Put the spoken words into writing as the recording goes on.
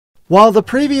While the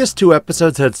previous two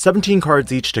episodes had 17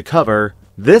 cards each to cover,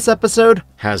 this episode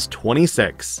has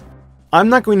 26. I'm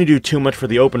not going to do too much for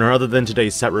the opener other than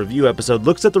today's set review episode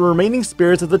looks at the remaining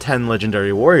spirits of the 10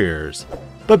 legendary warriors.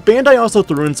 But Bandai also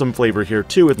threw in some flavor here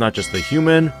too with not just the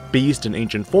human, beast, and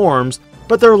ancient forms,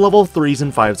 but their level 3s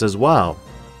and 5s as well.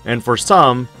 And for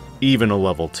some, even a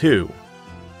level 2.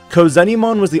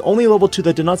 Kozenimon was the only level 2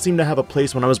 that did not seem to have a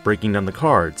place when I was breaking down the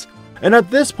cards. And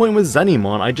at this point with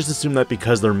zenimon, I just assumed that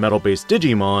because they're metal-based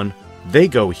Digimon, they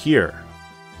go here.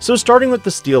 So starting with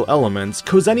the steel elements,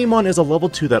 Kozenimon is a level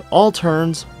 2 that all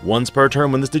turns, once per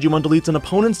turn when this Digimon deletes an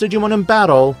opponent's Digimon in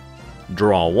battle,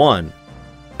 draw 1.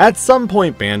 At some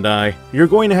point, Bandai, you're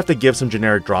going to have to give some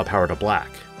generic draw power to black.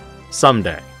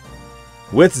 Someday.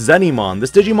 With zenimon,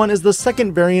 this Digimon is the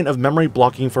second variant of memory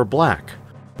blocking for black.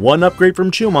 One upgrade from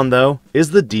Chumon though,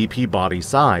 is the DP body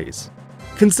size.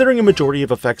 Considering a majority of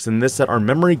effects in this set are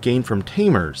memory gained from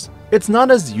tamers, it's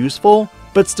not as useful,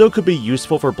 but still could be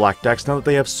useful for black decks now that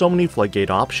they have so many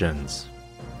floodgate options.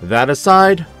 That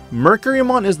aside,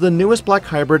 mercurymon is the newest black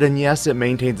hybrid, and yes, it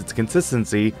maintains its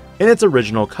consistency in its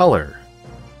original color.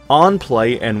 On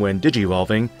play and when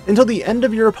digivolving, until the end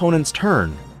of your opponent's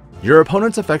turn, your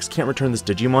opponent's effects can't return this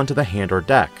Digimon to the hand or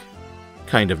deck.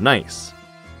 Kind of nice.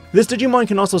 This Digimon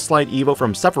can also slide Evo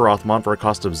from Sephirothmon for a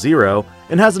cost of 0,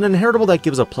 and has an inheritable that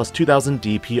gives a plus 2000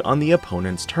 DP on the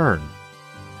opponent's turn.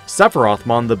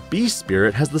 Sephirothmon, the Beast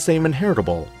Spirit, has the same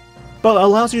inheritable, but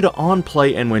allows you to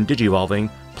on-play and when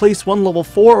digivolving, place one level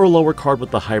 4 or lower card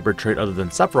with the hybrid trait other than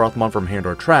Sephirothmon from hand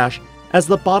or trash as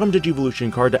the bottom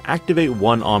Digivolution card to activate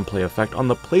one on-play effect on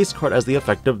the place card as the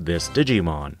effect of this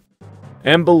Digimon.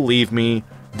 And believe me,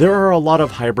 there are a lot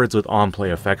of hybrids with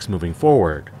on-play effects moving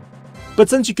forward. But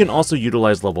since you can also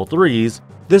utilize level 3s,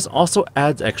 this also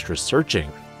adds extra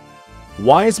searching.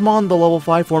 Wisemon, the level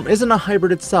 5 form, isn't a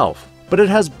hybrid itself, but it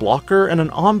has blocker and an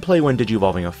on-play when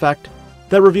digivolving effect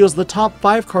that reveals the top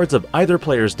 5 cards of either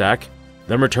player's deck,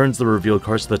 then returns the revealed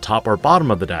cards to the top or bottom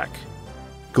of the deck.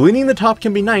 Gleaning the top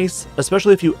can be nice,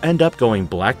 especially if you end up going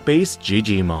black-based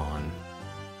Digimon.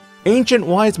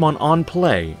 Ancientwisemon on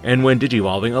play, and when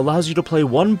digivolving allows you to play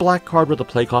one black card with a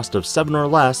play cost of 7 or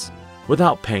less,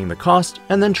 without paying the cost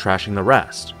and then trashing the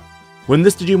rest. When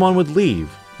this Digimon would leave,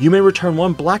 you may return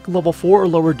one black level 4 or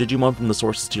lower Digimon from the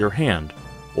sources to your hand,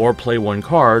 or play one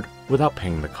card without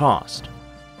paying the cost.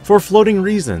 For floating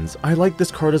reasons, I like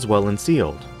this card as well in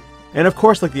sealed. And of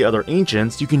course, like the other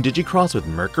ancients, you can digicross with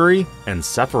Mercury and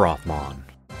Sephirothmon.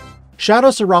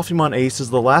 Shadowseraphimon Ace is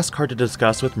the last card to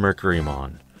discuss with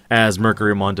mercurymon, as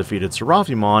mercurymon defeated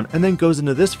Seraphimon and then goes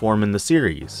into this form in the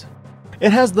series.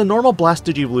 It has the normal blast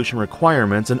digivolution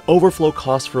requirements and overflow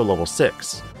cost for level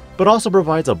 6, but also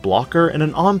provides a blocker and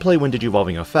an on-play when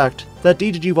digivolving effect that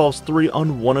de-digivolves 3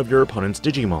 on one of your opponent's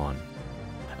Digimon.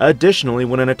 Additionally,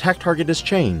 when an attack target is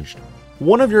changed,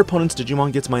 one of your opponent's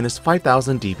Digimon gets minus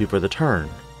 5000 DP for the turn.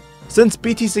 Since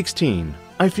BT18,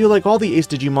 I feel like all the Ace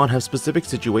Digimon have specific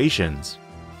situations,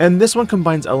 and this one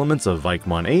combines elements of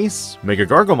Vikemon Ace,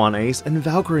 Megagargomon Ace, and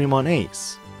Velgrmon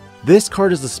Ace. This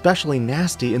card is especially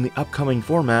nasty in the upcoming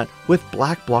format with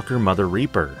Black Blocker Mother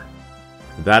Reaper.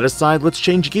 That aside, let's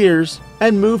change gears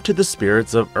and move to the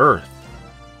spirits of Earth.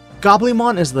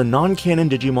 Goblimon is the non-canon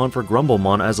Digimon for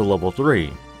Grumblemon as a level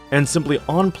 3, and simply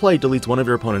on play deletes one of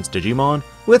your opponent's Digimon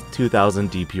with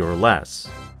 2000 DP or less.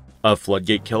 A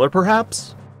floodgate killer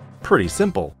perhaps? Pretty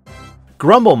simple.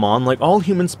 Grumblemon, like all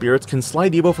human spirits, can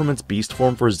slide Evo from its beast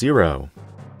form for 0.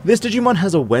 This Digimon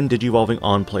has a when digivolving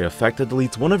on-play effect that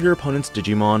deletes one of your opponent's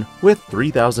Digimon with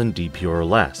 3000 DP or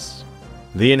less.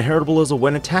 The inheritable is a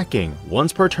when attacking,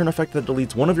 once per turn effect that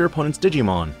deletes one of your opponent's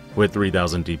Digimon with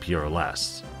 3000 DP or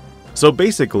less. So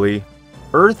basically,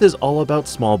 Earth is all about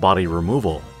small body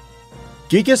removal.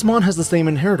 Gigasmon has the same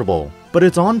inheritable, but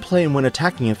its on-play and when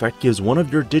attacking effect gives one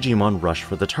of your Digimon rush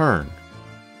for the turn.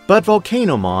 But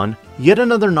Volcanomon, yet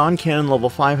another non-canon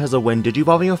level 5, has a when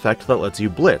digivolving effect that lets you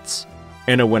blitz,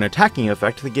 and a when attacking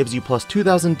effect that gives you plus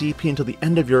 2000 DP until the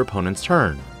end of your opponent's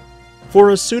turn.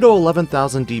 For a pseudo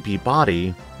 11,000 DP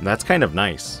body, that's kind of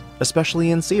nice,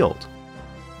 especially in sealed.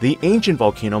 The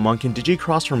ancientvolcanomon can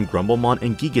digicross from grumblemon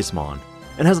and gigasmon,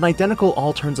 and has an identical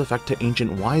all turns effect to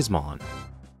ancientwisemon.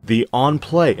 The on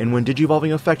play and when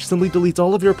digivolving effect simply deletes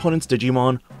all of your opponent's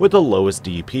Digimon with the lowest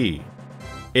DP.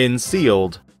 In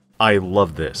sealed, I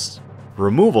love this.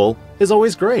 Removal is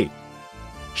always great.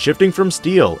 Shifting from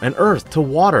steel and earth to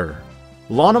water,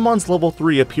 Lanamon's level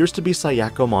 3 appears to be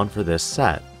Syakomon for this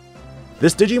set.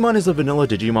 This Digimon is a vanilla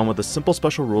Digimon with a simple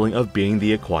special ruling of being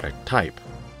the aquatic type.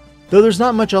 Though there's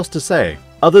not much else to say,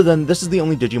 other than this is the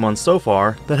only Digimon so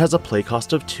far that has a play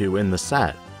cost of 2 in the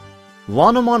set.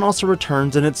 Lanamon also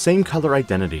returns in its same color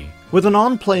identity, with an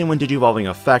on-play and when digivolving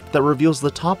effect that reveals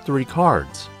the top 3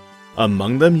 cards.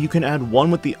 Among them, you can add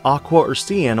one with the aqua or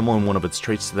sea animal in one of its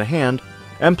traits to the hand,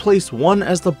 and place one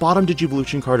as the bottom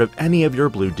Digivolution card of any of your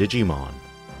blue Digimon.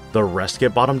 The rest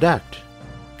get bottom decked.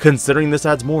 Considering this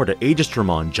adds more to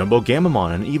Aegistromon,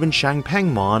 Jumbo-Gamamon, and even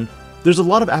Shangpangmon, there's a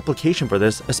lot of application for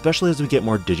this, especially as we get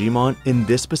more Digimon in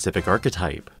this specific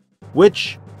archetype.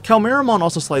 Which, calmaramon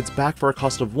also slides back for a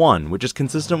cost of 1, which is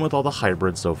consistent with all the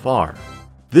hybrids so far.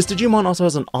 This Digimon also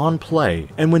has an on-play,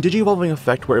 and when digivolving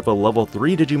effect where if a level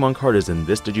 3 Digimon card is in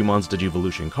this Digimon's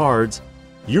Digivolution cards,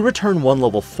 you return one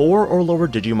level 4 or lower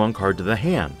Digimon card to the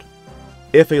hand.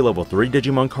 If a level 3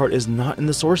 Digimon card is not in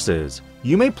the sources,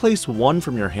 you may place one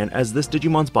from your hand as this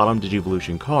Digimon's bottom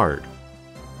Digivolution card.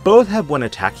 Both have when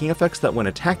attacking effects that when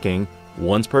attacking,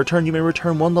 once per turn you may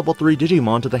return one level 3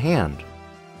 Digimon to the hand.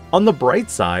 On the bright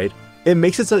side, it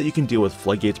makes it so that you can deal with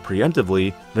floodgates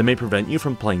preemptively that may prevent you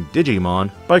from playing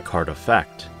Digimon by card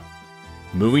effect.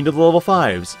 Moving to the level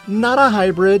 5s, not a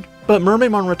hybrid, but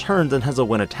Mermaidmon returns and has a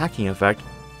when attacking effect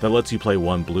that lets you play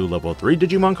one blue level 3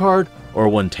 Digimon card or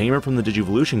one Tamer from the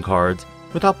Digivolution cards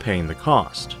without paying the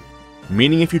cost.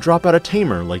 Meaning if you drop out a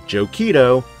Tamer like Joe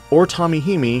Kido or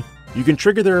Tomihime, you can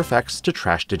trigger their effects to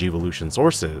trash Digivolution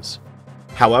sources.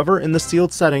 However, in the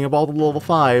sealed setting of all the level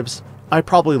 5s, I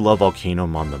probably love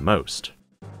Volcanomon the most.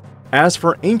 As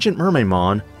for Ancient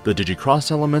Mermaidmon, the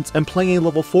Digicross elements and playing a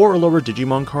level 4 or lower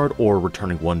Digimon card or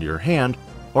returning one to your hand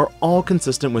are all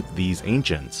consistent with these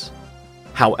Ancients.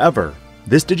 However,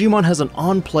 this Digimon has an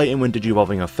on-play and when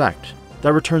digivolving effect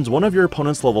that returns one of your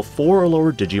opponent's level 4 or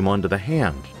lower Digimon to the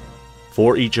hand.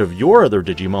 For each of your other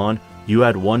Digimon, you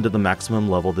add one to the maximum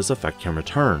level this effect can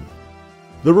return.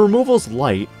 The removal's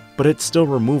light, but it's still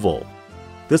removal.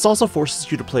 This also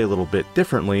forces you to play a little bit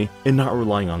differently in not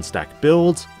relying on stack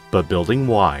builds, but building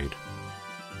wide.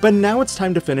 But now it's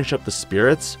time to finish up the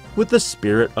spirits with the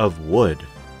Spirit of Wood.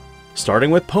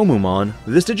 Starting with Pomumon,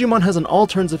 this Digimon has an all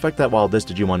turns effect that while this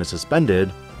Digimon is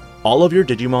suspended, all of your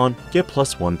Digimon get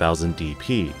plus 1000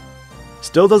 DP.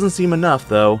 Still doesn't seem enough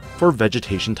though for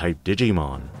vegetation type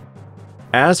Digimon.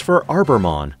 As for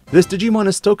Arbormon, this Digimon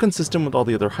is still consistent with all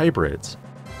the other hybrids,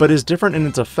 but is different in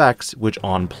its effects, which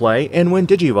on play and when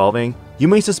digivolving, you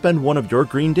may suspend one of your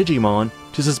green Digimon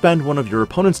to suspend one of your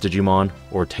opponent's Digimon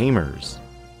or Tamers.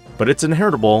 But it's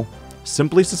inheritable,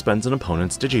 simply suspends an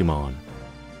opponent's Digimon.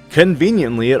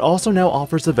 Conveniently, it also now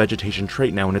offers a vegetation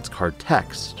trait now in its card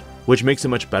text, which makes it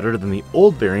much better than the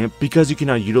old variant because you can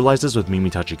now utilize this with Mimi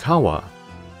Tachikawa.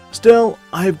 Still,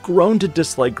 I've grown to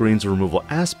dislike green's removal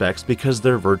aspects because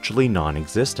they're virtually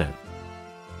non-existent.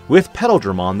 With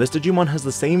Petaldramon, this Digimon has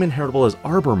the same inheritable as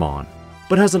Arbormon,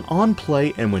 but has an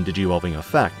on-play and when digivolving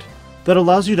effect that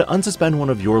allows you to unsuspend one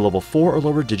of your level 4 or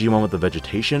lower Digimon with a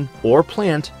vegetation or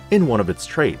plant in one of its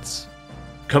traits.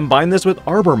 Combine this with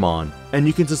Arbormon, and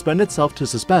you can suspend itself to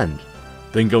suspend,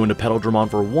 then go into Petaldramon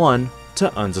for 1 to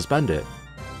unsuspend it.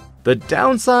 The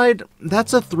downside,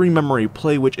 that's a 3 memory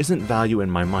play which isn't value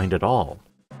in my mind at all.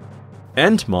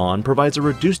 Entmon provides a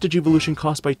reduced Digivolution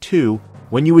cost by 2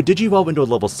 when you would digivolve into a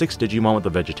level 6 Digimon with a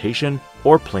vegetation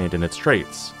or plant in its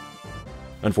traits.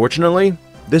 Unfortunately,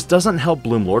 this doesn't help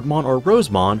Bloomlordmon or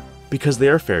Rosemon because they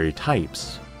are fairy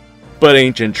types. But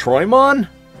Ancienttroymon?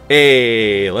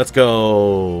 Hey, let's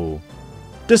go!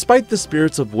 Despite the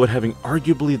Spirits of Wood having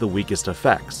arguably the weakest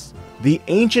effects, the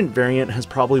Ancient variant has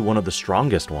probably one of the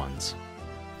strongest ones.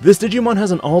 This Digimon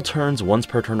has an all turns once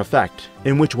per turn effect,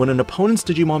 in which when an opponent's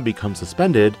Digimon becomes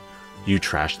suspended, you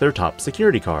trash their top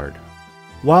security card.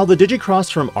 While the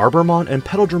Digicross from Arbormon and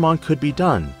Petaldramon could be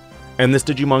done, and this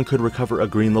Digimon could recover a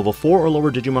green level 4 or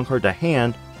lower Digimon card to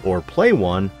hand, or play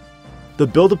one, the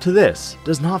build up to this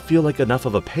does not feel like enough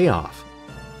of a payoff.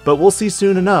 But we'll see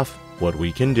soon enough what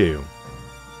we can do.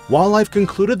 While I've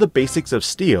concluded the basics of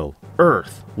steel,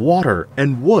 earth, water,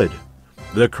 and wood,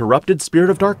 the corrupted Spirit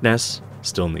of Darkness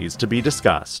still needs to be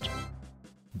discussed.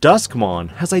 Duskmon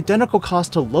has identical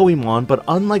cost to Lowimon, but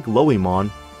unlike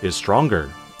Lowimon, is stronger.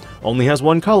 Only has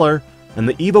one color, and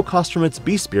the Evo cost from its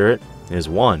Beast Spirit is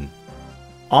 1.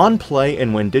 On play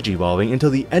and when digivolving until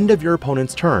the end of your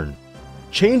opponent's turn,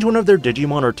 change one of their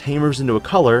Digimon or Tamers into a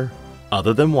color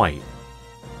other than white.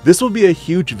 This will be a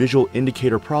huge visual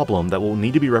indicator problem that will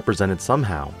need to be represented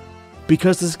somehow,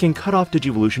 because this can cut off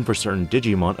Digivolution for certain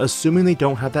Digimon assuming they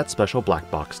don't have that special black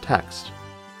box text.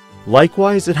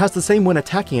 Likewise, it has the same when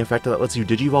attacking effect that lets you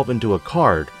digivolve into a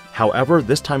card. However,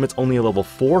 this time it's only a level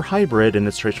 4 hybrid and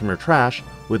it's traits from your trash,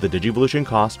 with the Digivolution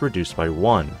cost reduced by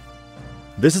 1.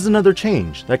 This is another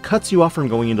change that cuts you off from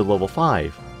going into level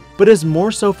 5, but is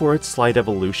more so for its slight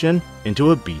evolution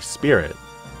into a Beast Spirit.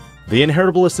 The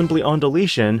inheritable is simply on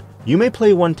deletion. You may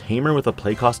play one tamer with a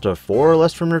play cost of 4 or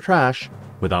less from your trash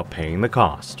without paying the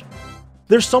cost.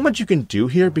 There's so much you can do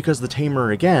here because the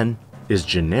tamer, again, is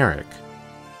generic.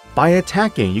 By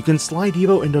attacking, you can slide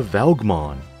Evo into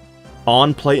velgrmon.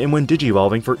 On play and when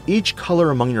digivolving, for each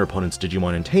color among your opponent's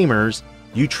Digimon and tamers,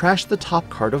 you trash the top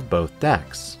card of both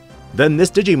decks. Then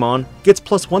this Digimon gets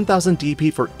plus 1000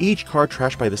 DP for each card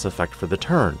trashed by this effect for the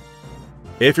turn.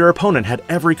 If your opponent had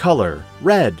every color,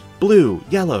 red, blue,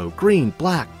 yellow, green,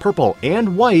 black, purple,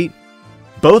 and white,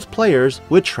 both players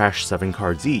would trash 7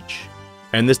 cards each,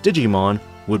 and this Digimon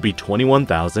would be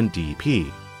 21,000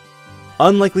 DP.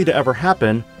 Unlikely to ever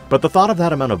happen, but the thought of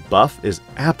that amount of buff is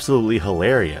absolutely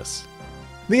hilarious.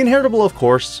 The inheritable, of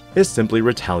course, is simply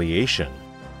retaliation.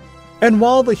 And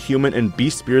while the human and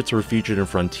beast spirits were featured in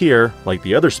Frontier, like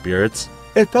the other spirits,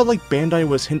 it felt like Bandai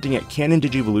was hinting at canon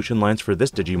Digivolution lines for this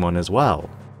Digimon as well.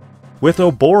 With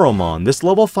Oboromon, this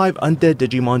level 5 undead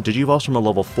Digimon digivolves from a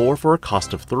level 4 for a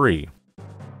cost of 3.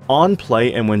 On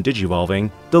play and when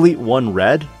digivolving, delete one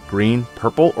red, green,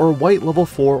 purple, or white level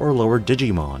 4 or lower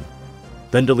Digimon.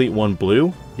 Then delete one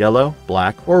blue, yellow,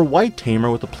 black, or white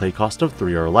tamer with a play cost of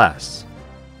 3 or less.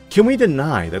 Can we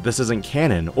deny that this isn't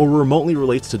canon or remotely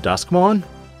relates to Duskmon?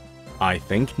 I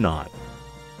think not.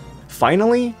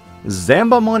 Finally,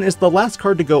 Zambamon is the last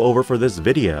card to go over for this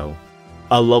video.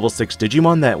 A level 6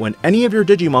 Digimon that when any of your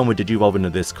Digimon would digivolve into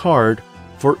this card,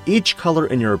 for each color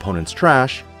in your opponent's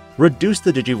trash, reduce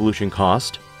the Digivolution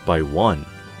cost by 1.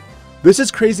 This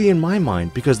is crazy in my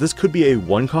mind because this could be a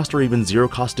 1 cost or even 0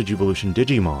 cost Digivolution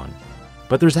Digimon.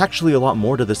 But there's actually a lot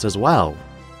more to this as well.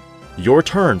 Your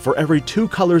turn, for every 2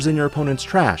 colors in your opponent's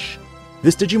trash,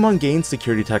 this Digimon gains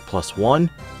Security Tech plus 1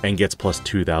 and gets plus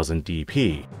 2000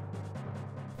 DP.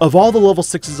 Of all the level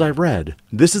 6s I've read,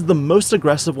 this is the most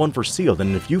aggressive one for sealed,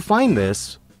 and if you find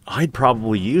this, I'd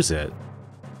probably use it.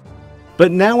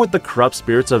 But now with the corrupt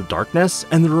spirits of darkness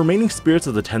and the remaining spirits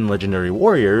of the 10 legendary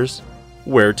warriors,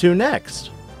 where to next?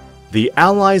 The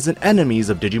allies and enemies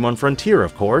of Digimon Frontier,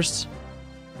 of course.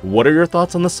 What are your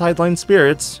thoughts on the Sidelined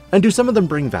spirits, and do some of them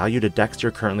bring value to decks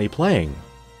you're currently playing?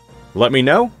 Let me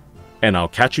know, and I'll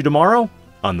catch you tomorrow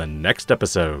on the next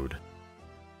episode.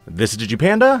 This is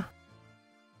DIGI-PANDA,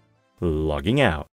 logging out.